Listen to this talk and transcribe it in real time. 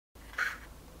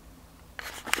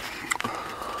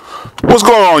What's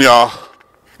going on, y'all?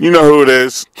 You know who it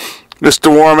is.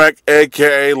 Mr. Warmack,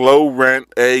 a.k.a. Low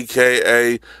Rent,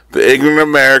 a.k.a. The Ignorant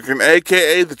American,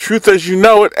 a.k.a. The Truth As You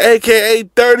Know It, a.k.a.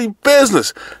 Dirty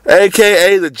Business,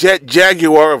 a.k.a. The Jet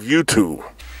Jaguar of YouTube.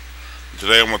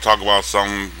 Today I'm going to talk about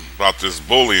something about this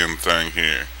bullying thing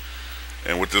here.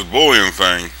 And with this bullying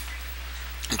thing,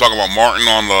 I'm talking about Martin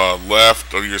on the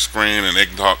left of your screen and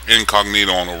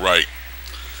Incognito on the right.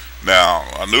 Now,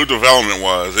 a new development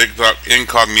was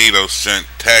Incognito sent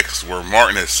texts where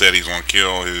Martin has said he's going to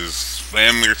kill his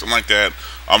family or something like that.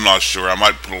 I'm not sure. I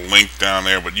might put a link down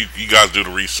there, but you guys do the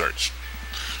research.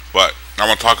 But I'm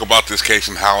going to talk about this case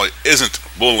and how it isn't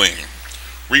bullying.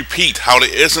 Repeat, how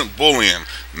it isn't bullying.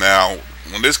 Now,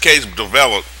 when this case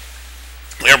developed,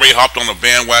 everybody hopped on the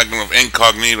bandwagon of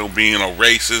Incognito being a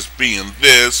racist, being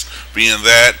this, being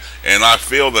that, and I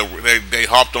feel that they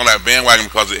hopped on that bandwagon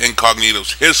because of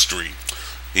Incognito's history.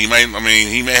 He may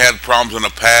have had problems in the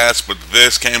past, but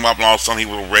this came up and all of a sudden he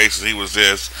was a racist, he was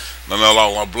this. And a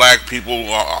lot of black people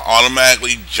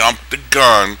automatically jumped the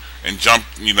gun and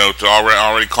jumped, to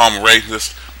already call him a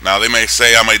racist. Now they may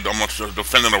say I'm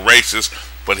defending a racist,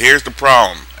 but here's the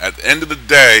problem. At the end of the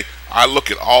day, I look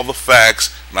at all the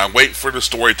facts and I wait for the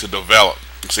story to develop.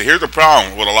 See, here's the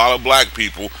problem with a lot of black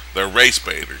people. They're race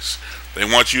baiters. They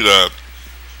want you to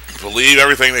believe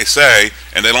everything they say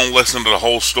and they don't listen to the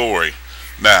whole story.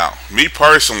 Now, me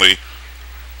personally,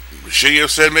 should you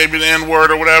have said maybe the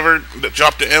N-word or whatever,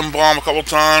 dropped the M-bomb a couple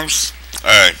times?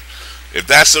 Hey, if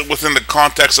that's within the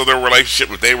context of their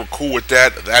relationship, if they were cool with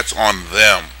that, that's on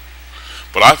them.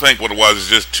 But I think what it was is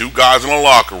just two guys in a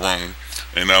locker room,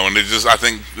 and I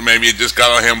think maybe it just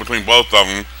got on him between both of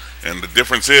them. And the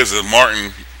difference is that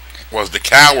Martin was the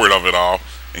coward of it all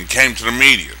and came to the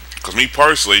media. Because me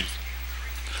personally,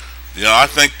 I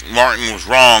think Martin was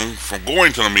wrong from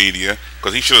going to the media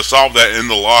because he should have solved that in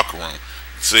the locker room.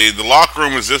 See, the locker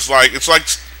room is just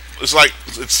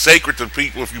it's sacred to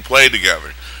people if you play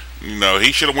together.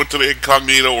 He should have went to the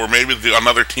Incognito or maybe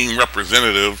another team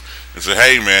representative and said,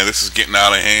 "Hey, man, this is getting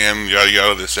out of hand, yada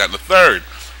yada, this, that, and the third."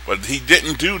 But he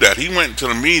didn't do that. He went to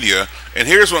the media, and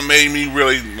here's what made me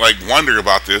really wonder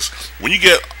about this. When you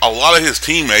get a lot of his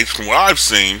teammates, from what I've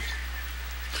seen,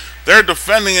 they're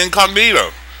defending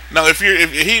Incognito. Now, if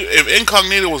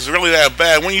Incognito was really that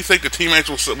bad, wouldn't you think the teammates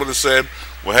would have said,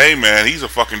 "Well, hey, man, he's a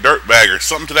fucking dirtbag," or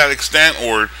something to that extent,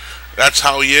 or that's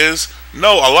how he is?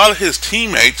 No, a lot of his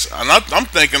teammates, and I'm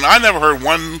thinking, I never heard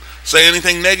one say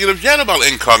anything negative yet about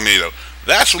Incognito.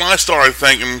 That's when I started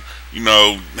thinking,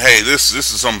 hey, this is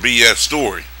some BS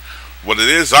story. What it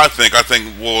is, I think,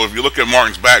 well, if you look at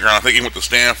Martin's background, I think he went to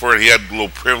Stanford. He had a little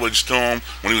privilege to him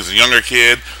when he was a younger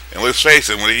kid. And let's face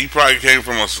it, when he probably came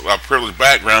from a privileged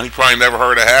background, he probably never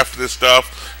heard of half of this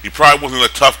stuff. He probably wasn't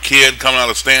a tough kid coming out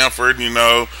of Stanford. You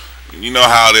know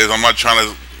how it is. I'm not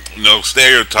trying to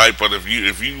stereotype, but if you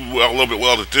a little bit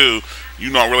well-to-do,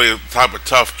 you're not really a type of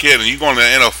tough kid. And you go into the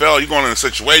NFL, you're going in a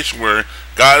situation where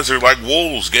guys are like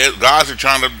wolves. Guys are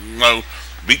trying to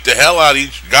beat the hell out of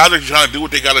each. Guys are trying to do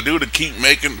what they got to do to keep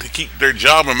their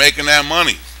job and making that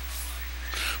money.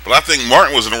 But I think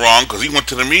Martin was in the wrong because he went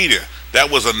to the media. That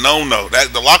was a no-no.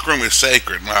 The locker room is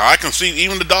sacred. Now I can see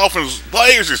even the Dolphins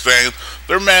players are saying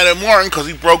they're mad at Martin because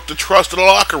he broke the trust of the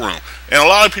locker room. And a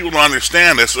lot of people don't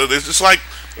understand this. So it's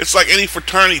like any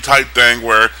fraternity type thing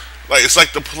where. It's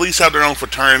like the police have their own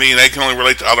fraternity and they can only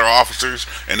relate to other officers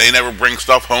and they never bring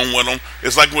stuff home with them.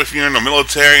 It's like if you're in the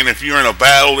military and if you're in a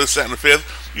battle, this, that, and the fifth,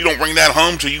 you don't bring that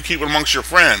home till you keep it amongst your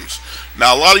friends.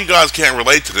 Now, a lot of you guys can't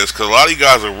relate to this because a lot of you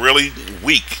guys are really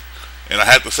weak. And I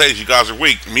have to say, you guys are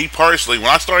weak. Me personally, when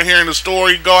I started hearing the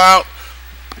story go out,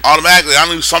 automatically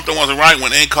I knew something wasn't right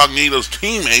when Incognito's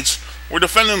teammates were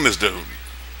defending this dude.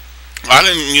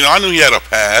 I knew he had a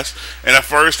past, and at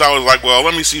first I was like, well,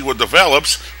 let me see what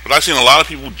develops, but I've seen a lot of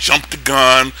people jump the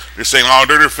gun. They're saying, oh,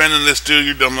 they're defending this dude,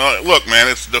 you're dumb. Look, man,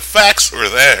 the facts are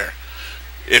there.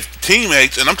 If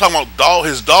teammates, and I'm talking about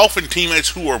his Dolphin teammates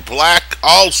who are black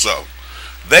also,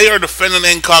 they are defending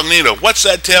Incognito. What's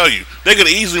that tell you? They could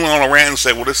easily went on a rant and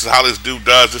say, well, this is how this dude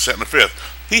does, this, that, and the fifth.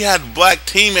 He had black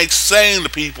teammates saying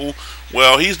to people,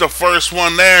 well, he's the first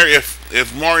one there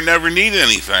if Martin never needed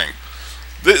anything.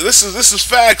 This is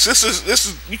facts. This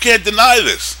is you can't deny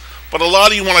this. But a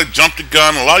lot of you want to jump the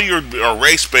gun. A lot of you are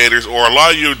race baiters, or a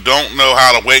lot of you don't know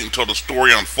how to wait until the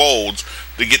story unfolds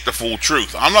to get the full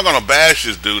truth. I'm not gonna bash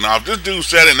this dude. Now, if this dude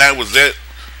said it and that was it,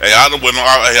 hey,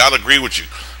 I'd agree with you.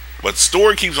 But the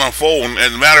story keeps unfolding. And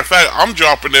as a matter of fact, I'm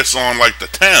dropping this on the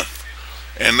 10th,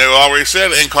 and they already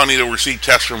said Incognito received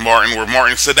tests from Martin, where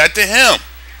Martin said that to him.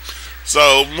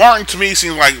 So Martin to me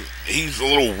seems like he's a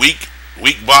little weak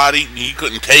weak body. He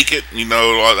couldn't take it. You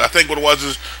know, I think what it was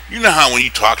is, you know how when you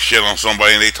talk shit on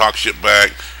somebody and they talk shit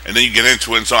back, and then you get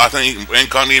into it. And so I think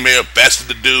Incognito may have bested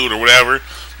the dude or whatever.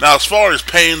 Now, as far as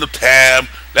paying the tab,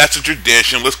 that's a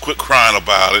tradition. Let's quit crying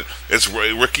about it. It's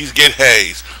rookies get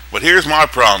hazed. But here's my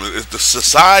problem: is the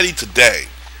society today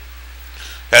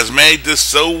has made this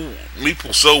so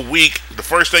people so weak. The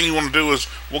first thing you want to do is,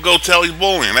 well, go tell he's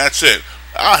bullying. That's it.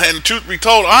 And truth be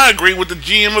told, I agree with the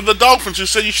GM of the Dolphins who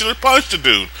said you should have punched the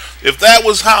dude. If that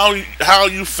was how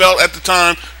you felt at the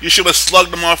time, you should have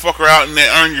slugged the motherfucker out and then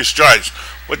earned your stripes.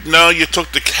 But no, you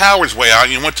took the coward's way out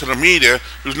and you went to the media,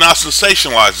 who's now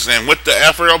sensationalizing, saying with the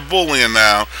effort of bullying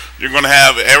now, you're going to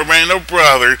have everybody and their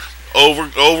brother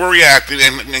overreacting,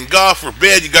 and God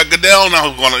forbid you got Goodell now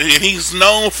who's going to, and he's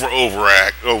known for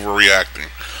overreacting.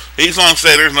 He's going to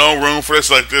say there's no room for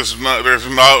this, like this, there's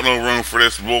no room for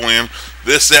this bullying,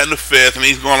 this, that, and the fifth, and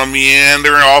he's going to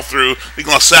meander all through. He's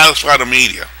going to satisfy the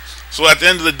media. So at the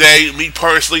end of the day, me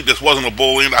personally, this wasn't a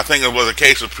bullying. I think it was a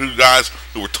case of two guys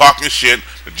who were talking shit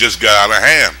that just got out of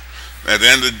hand. At the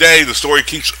end of the day, the story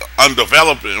keeps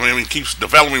undeveloped. It keeps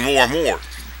developing more and more.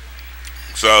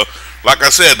 So, like I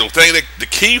said, the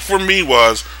key for me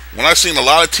was when I seen a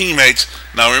lot of teammates.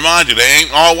 Now, remind you, they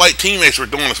ain't all white teammates were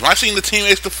doing this. When I seen the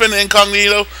teammates defending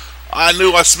Incognito, I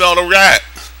knew I smelled a rat.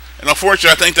 And unfortunately,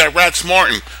 I think that rat's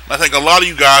smarting. I think a lot of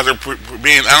you guys are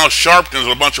being Al Sharptons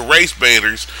with a bunch of race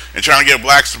baiters and trying to get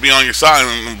blacks to be on your side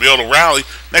and be able to rally.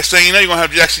 Next thing you know, you're going to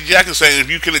have Jesse Jackson saying, if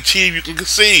you can achieve, you can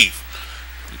conceive.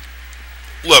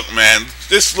 Look, man,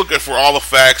 just looking for all the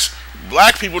facts.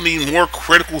 Black people need more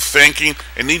critical thinking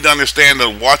and need to understand to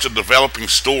watch a developing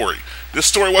story. This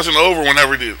story wasn't over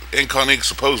whenever the Incognito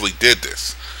supposedly did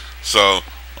this. So,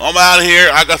 I'm out of here.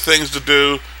 I got things to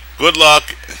do. Good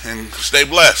luck and stay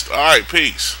blessed. All right,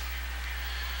 peace.